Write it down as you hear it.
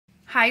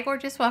Hi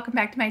gorgeous, welcome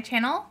back to my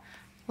channel.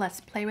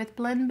 Let's play with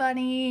Blend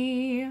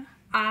Bunny.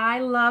 I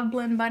love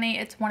Blend Bunny.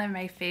 It's one of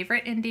my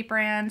favorite indie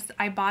brands.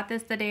 I bought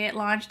this the day it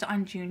launched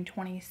on June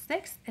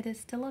 26th. It is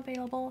still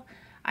available.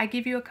 I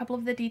give you a couple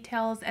of the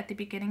details at the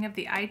beginning of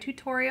the eye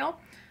tutorial.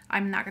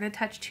 I'm not going to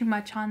touch too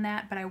much on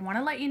that, but I want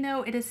to let you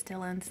know it is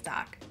still in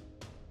stock.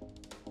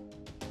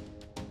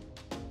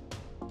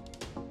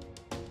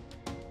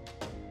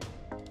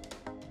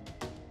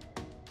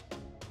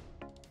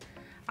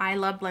 I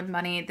love Blend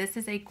Bunny. This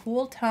is a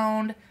cool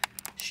toned,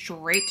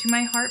 straight to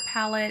my heart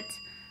palette.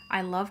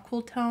 I love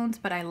cool tones,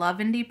 but I love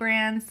indie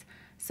brands.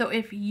 So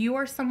if you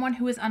are someone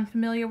who is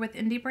unfamiliar with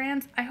indie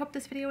brands, I hope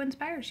this video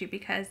inspires you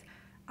because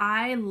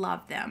I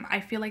love them.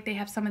 I feel like they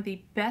have some of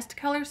the best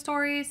color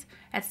stories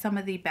at some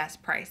of the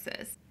best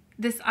prices.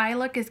 This eye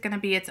look is going to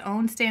be its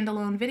own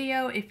standalone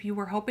video. If you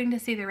were hoping to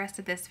see the rest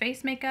of this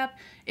face makeup,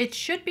 it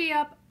should be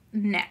up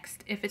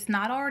next. If it's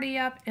not already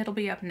up, it'll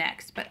be up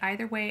next. But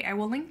either way, I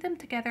will link them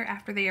together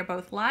after they are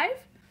both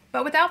live.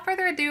 But without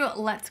further ado,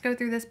 let's go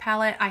through this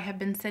palette. I have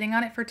been sitting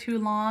on it for too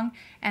long,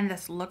 and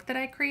this look that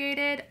I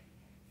created,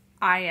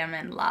 I am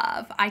in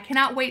love. I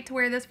cannot wait to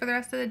wear this for the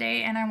rest of the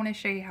day, and I want to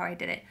show you how I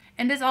did it.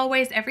 And as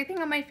always, everything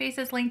on my face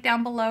is linked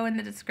down below in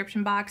the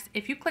description box.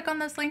 If you click on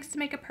those links to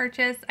make a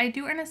purchase, I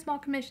do earn a small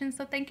commission,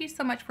 so thank you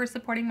so much for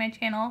supporting my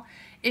channel.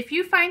 If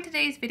you find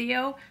today's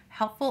video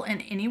helpful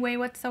in any way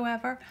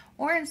whatsoever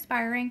or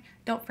inspiring,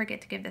 don't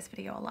forget to give this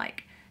video a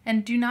like.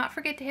 And do not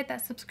forget to hit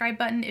that subscribe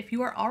button if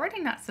you are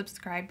already not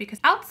subscribed,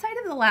 because outside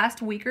of the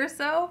last week or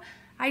so,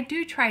 I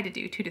do try to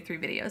do 2 to 3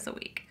 videos a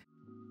week.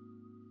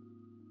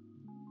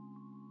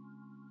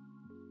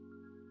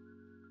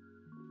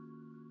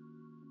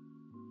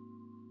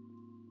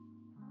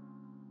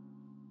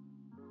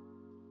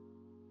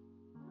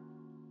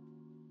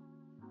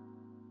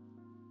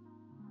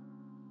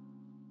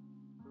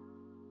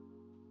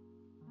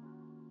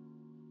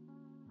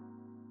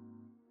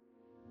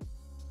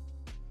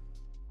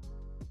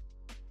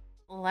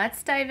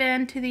 Let's dive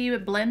into the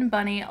Blend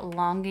Bunny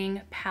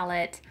Longing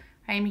palette.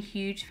 I am a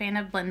huge fan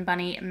of Blend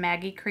Bunny.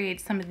 Maggie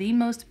creates some of the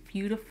most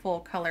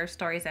beautiful color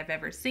stories I've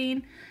ever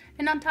seen.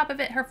 And on top of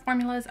it, her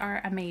formulas are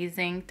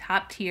amazing,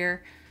 top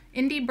tier.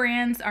 Indie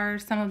brands are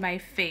some of my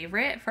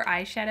favorite for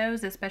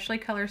eyeshadows, especially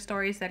color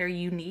stories that are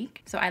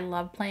unique. So I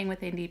love playing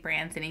with indie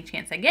brands any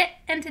chance I get,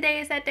 and today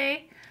is that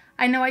day.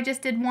 I know I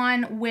just did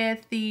one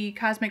with the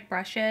Cosmic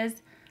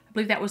Brushes. I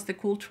believe that was the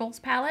Cool Trolls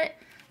palette.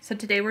 So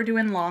today we're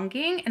doing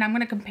Longing, and I'm going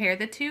to compare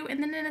the two,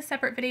 and then in a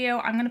separate video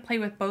I'm going to play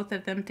with both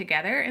of them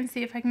together and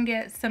see if I can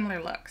get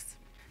similar looks.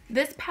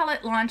 This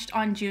palette launched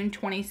on June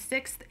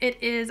 26th. It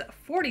is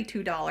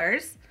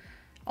 $42.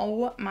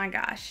 Oh my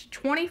gosh,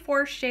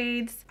 24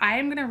 shades. I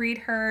am going to read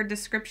her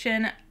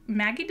description.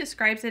 Maggie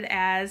describes it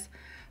as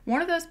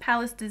one of those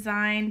palettes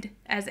designed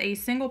as a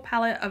single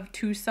palette of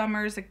 2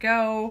 summers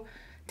ago,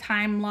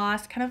 time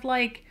lost, kind of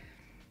like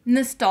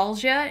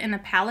nostalgia in a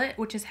palette,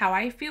 which is how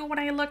I feel when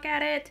I look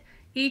at it.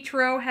 Each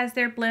row has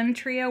their blend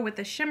trio with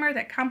a shimmer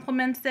that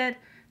complements it.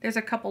 There's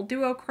a couple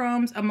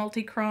duochromes, a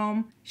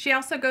multi-chrome. She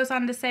also goes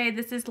on to say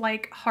this is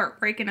like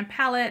heartbreak in a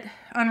palette,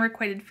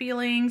 unrequited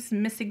feelings,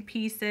 missing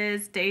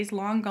pieces, days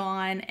long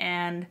gone,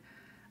 and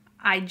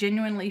I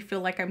genuinely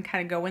feel like I'm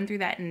kind of going through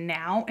that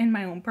now in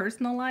my own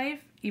personal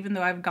life, even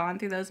though I've gone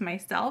through those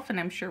myself, and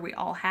I'm sure we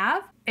all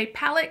have. A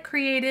palette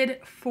created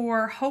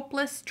for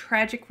hopeless,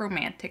 tragic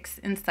romantics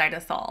inside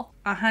us all.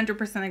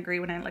 100% agree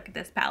when I look at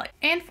this palette.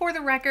 And for the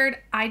record,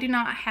 I do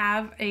not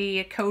have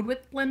a code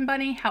with Blend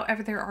Bunny.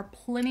 However, there are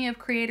plenty of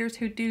creators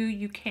who do.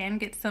 You can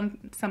get some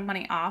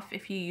money off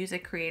if you use a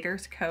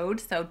creator's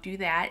code, so do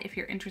that if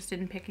you're interested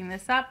in picking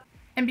this up.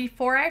 And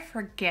before I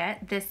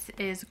forget, this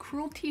is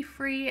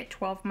cruelty-free,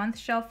 12-month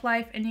shelf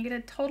life, and you get a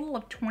total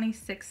of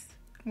 26,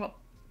 well,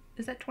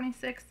 is that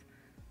 26?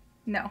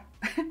 No.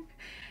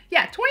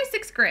 Yeah,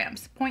 26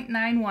 grams,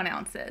 0.91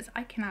 ounces.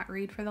 I cannot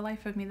read for the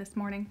life of me this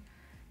morning.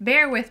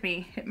 Bear with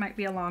me, it might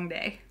be a long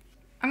day.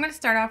 I'm going to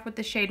start off with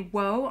the shade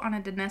Woe on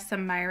a Danessa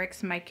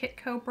Myricks My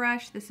Kitco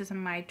brush. This is a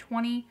My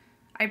 20.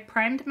 I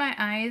primed my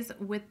eyes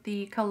with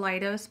the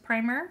Kaleidos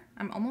primer.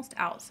 I'm almost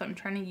out, so I'm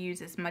trying to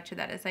use as much of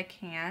that as I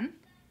can.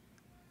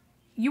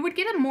 You would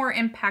get a more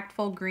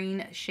impactful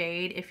green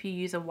shade if you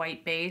use a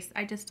white base.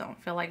 I just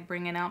don't feel like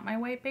bringing out my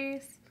white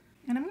base.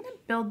 And I'm going to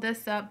build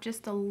this up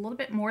just a little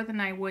bit more than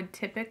I would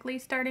typically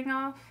starting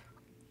off,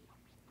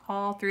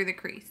 all through the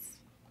crease.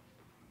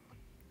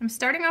 I'm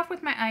starting off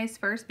with my eyes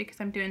first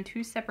because I'm doing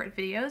 2 separate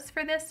videos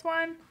for this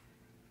one.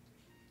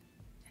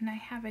 And I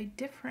have a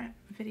different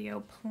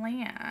video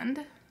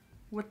planned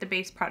with the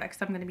base products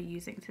I'm going to be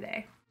using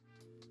today.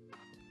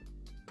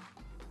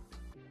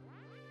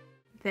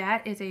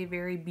 That is a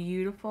very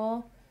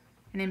beautiful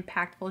and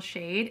impactful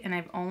shade, and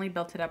I've only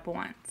built it up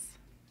once.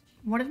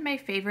 One of my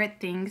favorite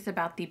things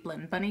about the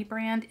Blend Bunny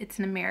brand, it's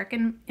an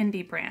American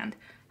indie brand.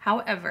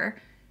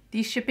 However,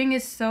 the shipping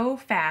is so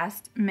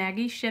fast.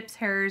 Maggie ships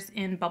hers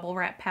in bubble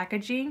wrap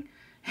packaging,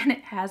 and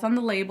it has on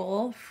the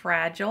label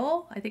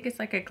fragile. I think it's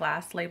like a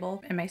glass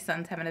label, and my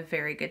son's having a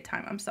very good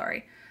time. I'm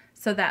sorry.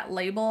 So that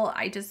label,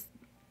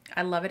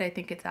 I love it. I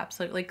think it's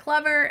absolutely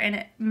clever,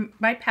 and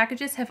my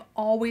packages have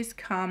always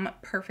come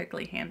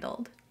perfectly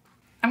handled.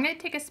 I'm going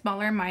to take a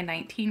smaller My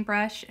 19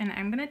 brush, and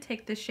I'm going to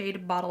take the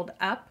shade Bottled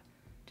Up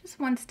just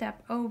one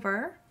step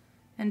over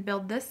and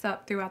build this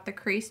up throughout the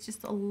crease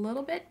just a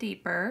little bit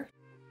deeper.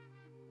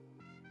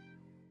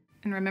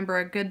 And remember,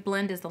 a good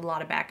blend is a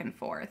lot of back and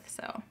forth,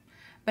 so.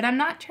 But I'm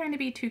not trying to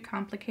be too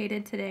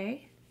complicated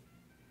today.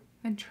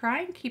 I'm going to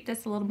try and keep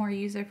this a little more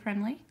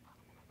user-friendly.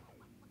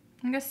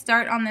 I'm going to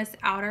start on this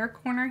outer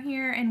corner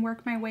here and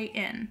work my way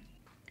in.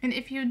 And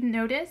if you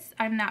notice,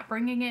 I'm not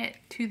bringing it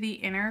to the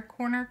inner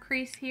corner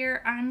crease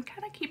here. I'm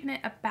kind of keeping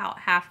it about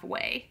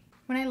halfway.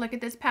 When I look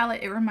at this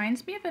palette, it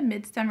reminds me of a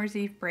Midsummer's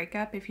Eve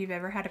breakup. If you've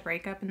ever had a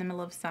breakup in the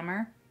middle of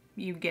summer,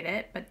 you get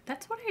it. But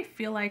that's what I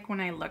feel like when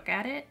I look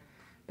at it.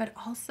 But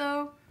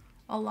also,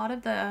 a lot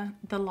of the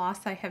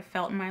loss I have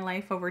felt in my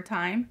life over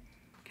time,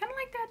 kind of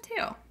like that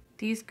too.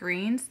 These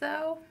greens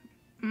though,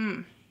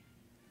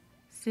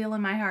 seal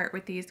in my heart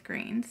with these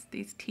greens,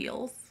 these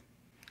teals.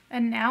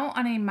 And now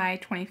on a My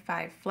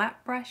 25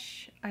 flat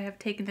brush, I have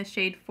taken the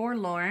shade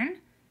Forlorn.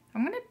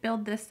 I'm going to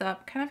build this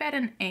up kind of at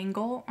an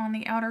angle on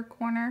the outer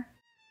corner.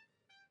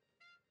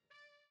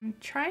 I'm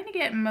trying to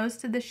get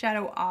most of the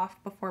shadow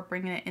off before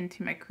bringing it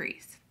into my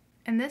crease.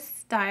 And this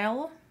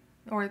style,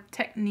 or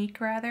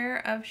technique rather,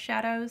 of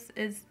shadows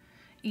is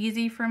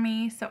easy for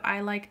me, so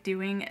I like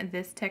doing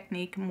this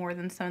technique more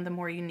than some of the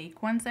more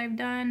unique ones I've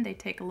done. They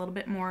take a little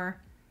bit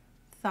more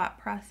thought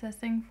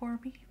processing for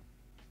me.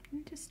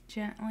 And just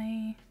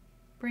gently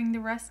bring the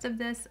rest of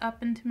this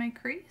up into my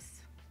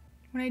crease.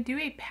 When I do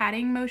a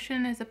patting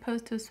motion as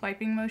opposed to a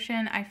swiping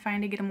motion, I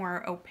find I get a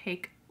more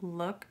opaque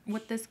look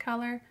with this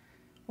color,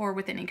 or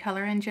with any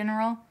color in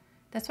general.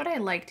 That's what I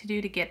like to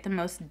do to get the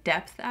most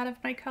depth out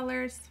of my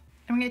colors.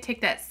 I'm going to take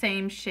that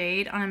same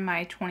shade on a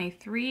My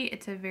 23.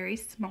 It's a very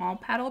small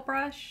paddle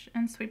brush,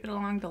 and sweep it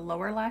along the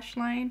lower lash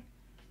line.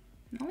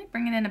 And only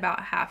bring it in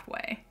about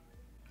halfway.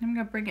 I'm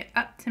going to bring it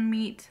up to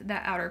meet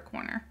that outer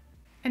corner.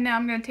 And now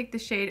I'm going to take the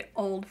shade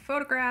Old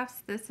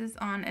Photographs. This is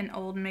on an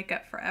old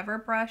Makeup Forever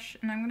brush,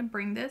 and I'm going to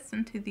bring this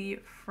into the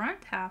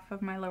front half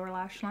of my lower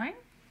lash line.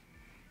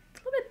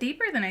 It's a little bit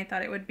deeper than I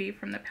thought it would be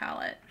from the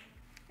palette.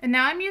 And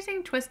now I'm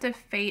using Twist of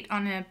Fate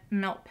on a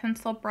Melt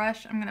Pencil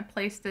brush. I'm going to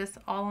place this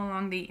all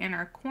along the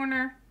inner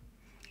corner.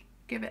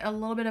 Give it a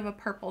little bit of a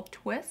purple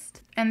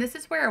twist. And this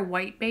is where a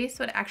white base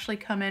would actually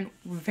come in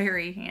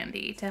very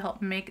handy to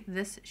help make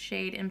this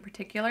shade in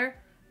particular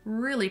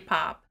really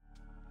pop.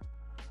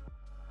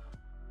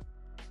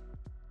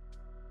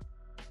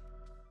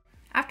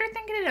 After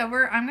thinking it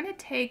over, I'm going to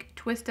take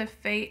Twist of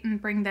Fate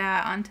and bring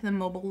that onto the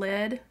mobile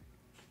lid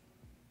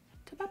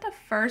to about the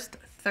first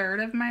third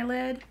of my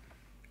lid.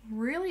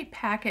 Really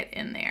pack it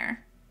in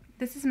there.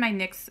 This is my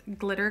NYX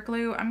glitter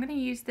glue. I'm going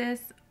to use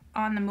this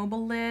on the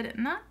mobile lid,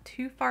 not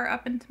too far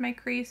up into my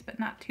crease, but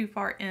not too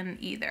far in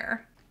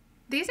either.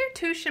 These are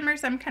two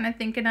shimmers I'm kind of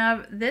thinking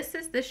of. This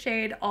is the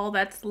shade All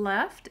That's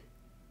Left.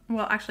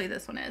 Well, actually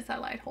this one is. I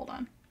lied. Hold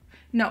on.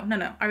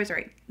 No, I was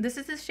right. This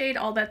is the shade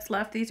All That's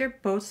Left. These are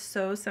both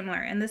so similar.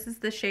 And this is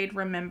the shade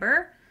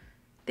Remember.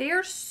 They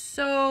are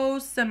so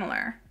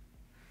similar.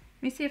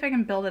 Let me see if I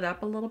can build it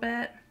up a little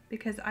bit,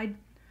 because I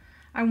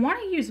want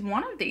to use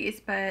one of these,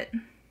 but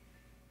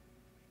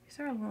these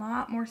are a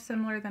lot more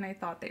similar than I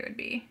thought they would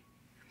be.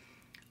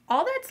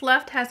 All That's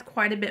Left has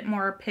quite a bit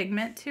more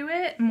pigment to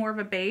it, more of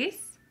a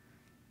base.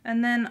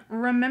 And then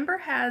Remember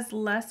has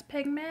less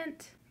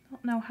pigment. I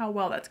don't know how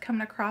well that's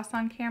coming across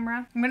on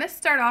camera. I'm going to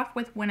start off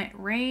with When It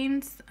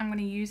Rains. I'm going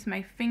to use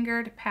my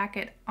finger to pack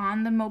it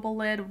on the mobile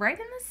lid right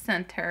in the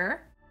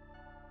center.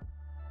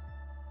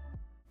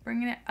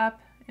 Bringing it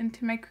up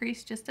into my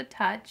crease just a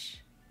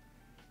touch.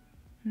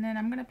 And then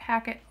I'm going to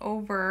pack it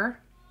over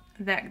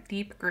that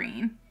deep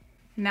green.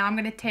 Now I'm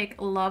going to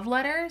take Love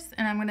Letters,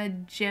 and I'm going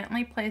to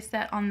gently place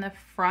that on the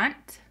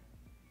front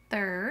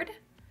third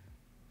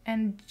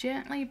and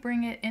gently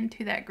bring it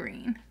into that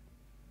green.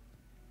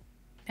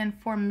 And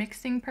for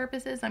mixing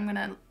purposes, I'm going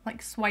to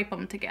like swipe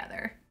them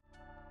together.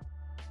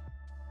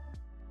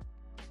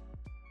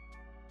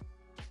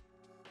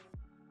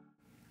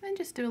 And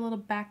just do a little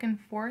back and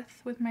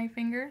forth with my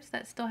fingers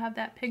that still have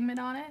that pigment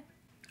on it.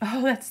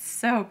 Oh, that's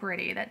so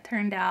pretty. That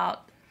turned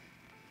out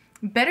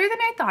better than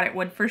I thought it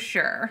would for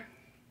sure.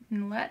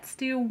 And let's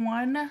do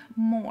one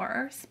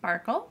more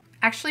sparkle.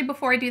 Actually,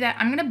 before I do that,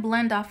 I'm going to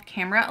blend off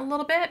camera a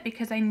little bit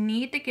because I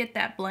need to get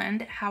that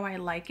blend how I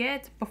like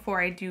it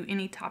before I do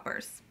any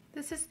toppers.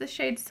 This is the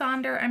shade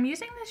Sonder. I'm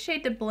using this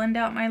shade to blend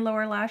out my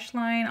lower lash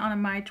line on a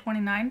My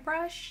 29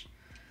 brush.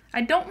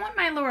 I don't want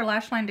my lower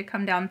lash line to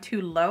come down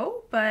too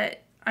low,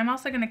 but I'm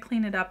also going to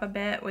clean it up a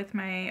bit with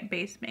my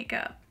base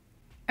makeup.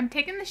 I'm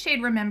taking the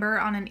shade Remember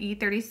on an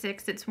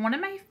E36. It's one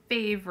of my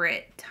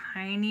favorite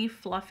tiny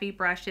fluffy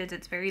brushes.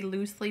 It's very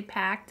loosely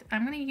packed.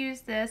 I'm going to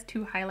use this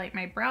to highlight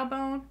my brow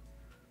bone.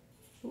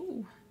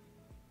 Ooh.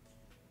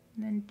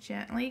 And then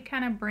gently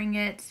kind of bring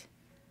it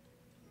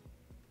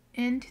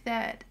into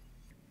that,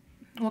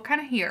 well, kind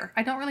of here.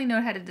 I don't really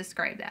know how to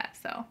describe that,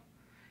 so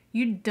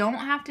you don't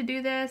have to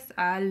do this.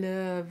 I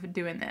love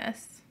doing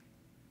this.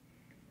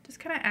 Just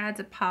kind of adds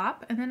a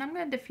pop, and then I'm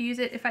going to diffuse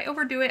it. If I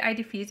overdo it, I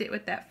diffuse it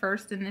with that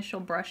first initial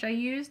brush I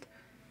used,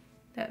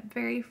 that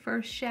very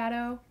first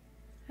shadow.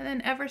 And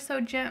then ever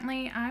so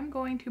gently, I'm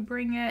going to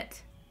bring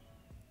it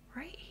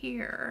right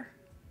here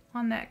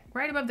on that,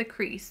 right above the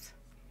crease.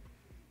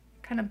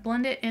 Kind of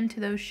blend it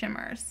into those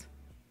shimmers.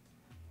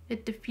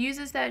 It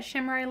diffuses that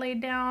shimmer I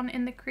laid down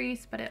in the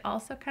crease, but it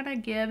also kind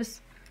of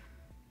gives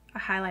a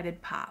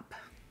highlighted pop.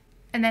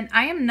 And then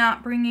I am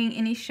not bringing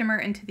any shimmer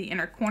into the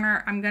inner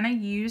corner. I'm gonna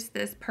use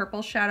this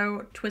purple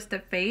shadow Twist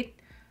of Fate.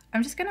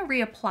 I'm just gonna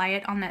reapply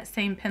it on that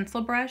same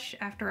pencil brush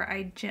after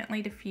I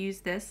gently diffuse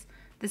this.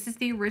 This is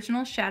the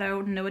original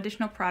shadow, no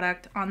additional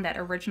product, on that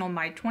original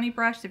My 20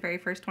 brush, the very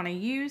first one I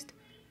used,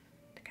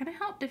 to kind of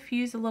help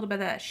diffuse a little bit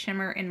of that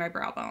shimmer in my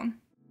brow bone.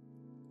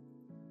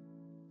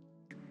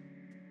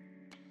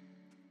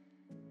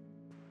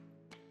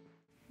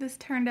 This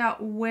turned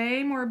out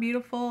way more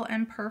beautiful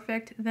and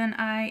perfect than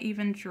I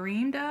even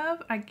dreamed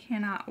of. I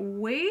cannot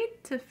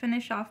wait to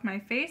finish off my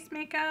face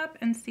makeup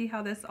and see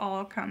how this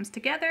all comes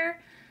together.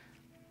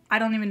 I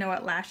don't even know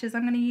what lashes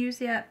I'm going to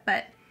use yet,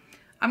 but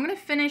I'm going to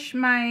finish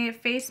my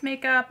face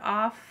makeup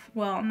off,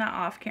 well, not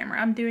off camera.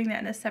 I'm doing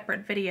that in a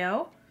separate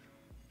video.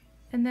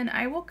 And then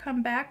I will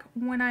come back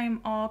when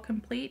I'm all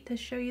complete to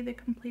show you the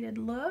completed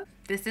look.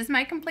 This is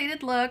my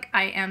completed look.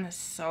 I am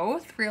so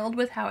thrilled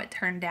with how it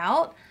turned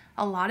out.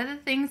 A lot of the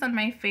things on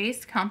my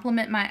face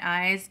complement my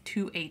eyes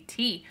to a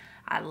T.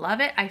 I love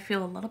it. I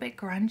feel a little bit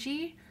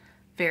grungy,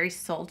 very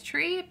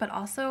sultry, but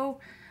also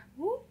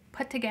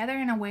put together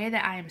in a way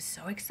that I am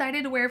so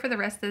excited to wear for the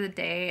rest of the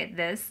day.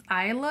 This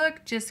eye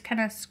look just kind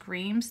of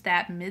screams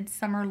that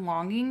midsummer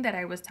longing that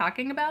I was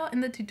talking about in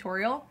the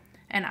tutorial,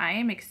 and I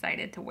am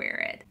excited to wear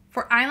it.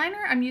 For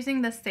eyeliner, I'm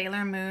using the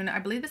Sailor Moon. I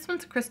believe this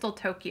one's Crystal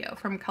Tokyo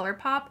from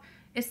ColourPop.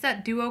 It's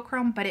that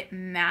duochrome, but it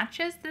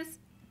matches this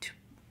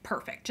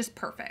perfect, just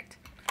perfect.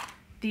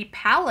 The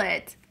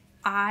palette,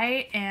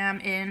 I am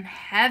in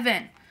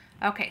heaven.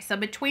 Okay, so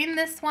between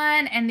this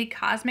one and the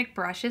Cosmic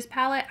Brushes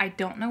palette, I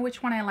don't know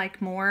which one I like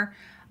more.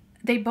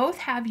 They both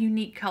have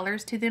unique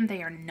colors to them.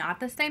 They are not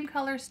the same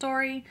color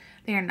story.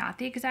 They are not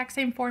the exact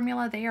same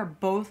formula. They are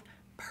both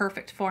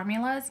perfect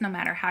formulas, no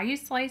matter how you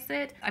slice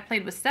it. I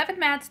played with 7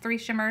 mattes, 3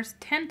 shimmers,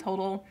 10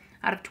 total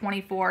out of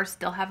 24.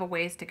 Still have a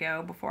ways to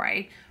go before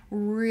I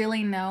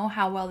really know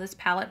how well this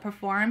palette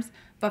performs.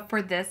 But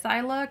for this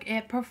eye look,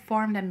 it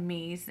performed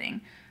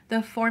amazing.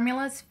 The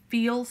formulas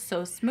feel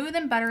so smooth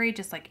and buttery,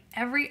 just like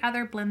every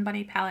other Blend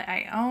Bunny palette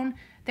I own.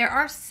 There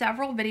are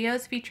several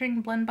videos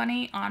featuring Blend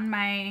Bunny on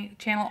my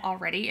channel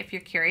already, if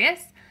you're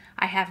curious.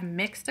 I have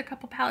mixed a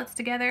couple palettes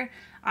together.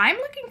 I'm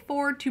looking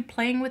forward to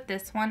playing with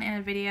this one in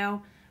a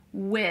video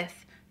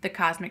with the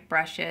Cosmic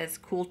Brushes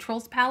Cool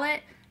Trolls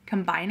palette,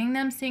 combining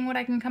them, seeing what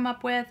I can come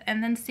up with,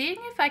 and then seeing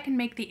if I can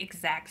make the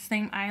exact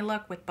same eye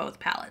look with both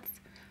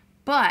palettes.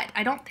 But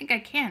I don't think I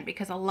can,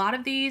 because a lot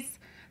of these,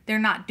 they're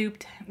not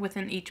duped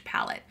within each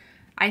palette.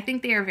 I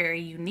think they are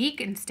very unique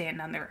and stand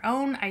on their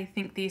own. I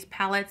think these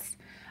palettes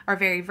are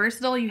very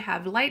versatile. You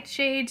have light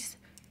shades,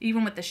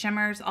 even with the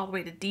shimmers, all the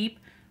way to deep.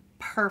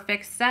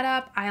 Perfect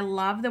setup. I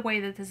love the way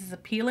that this is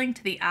appealing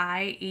to the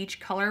eye, each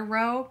color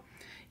row.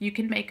 You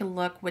can make a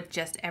look with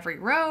just every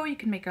row. You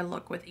can make a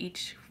look with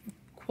each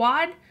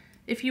quad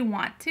if you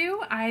want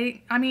to.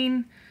 I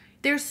mean,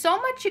 there's so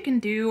much you can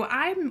do.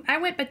 I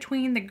went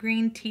between the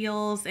green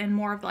teals and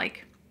more of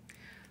like,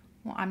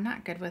 well, I'm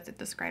not good with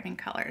describing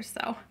colors,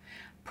 so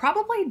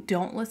probably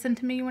don't listen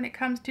to me when it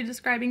comes to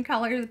describing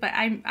colors, but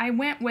I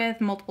went with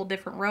multiple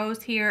different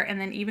rows here and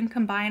then even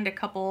combined a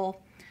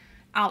couple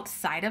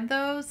outside of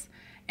those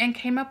and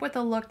came up with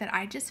a look that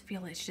I just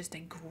feel is just a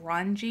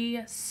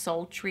grungy,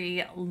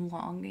 sultry,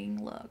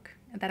 longing look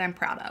that I'm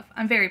proud of.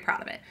 I'm very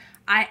proud of it.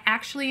 I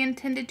actually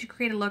intended to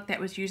create a look that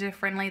was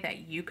user-friendly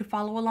that you could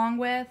follow along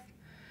with,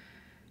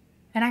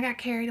 and I got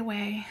carried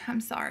away.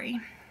 I'm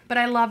sorry. But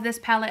I love this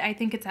palette. I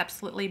think it's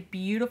absolutely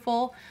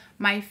beautiful.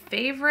 My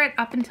favorite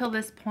up until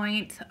this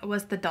point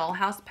was the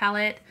Dollhouse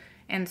palette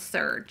and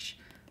Surge.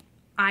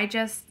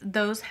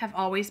 Those have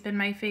always been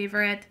my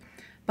favorite.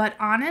 But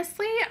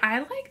honestly, I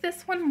like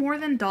this one more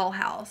than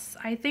Dollhouse.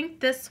 I think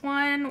this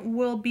one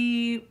will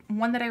be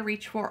one that I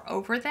reach for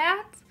over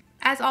that.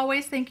 As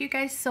always, thank you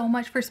guys so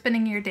much for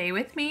spending your day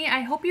with me.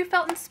 I hope you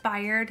felt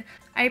inspired.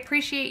 I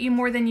appreciate you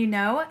more than you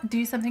know.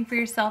 Do something for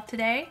yourself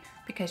today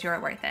because you're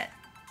worth it.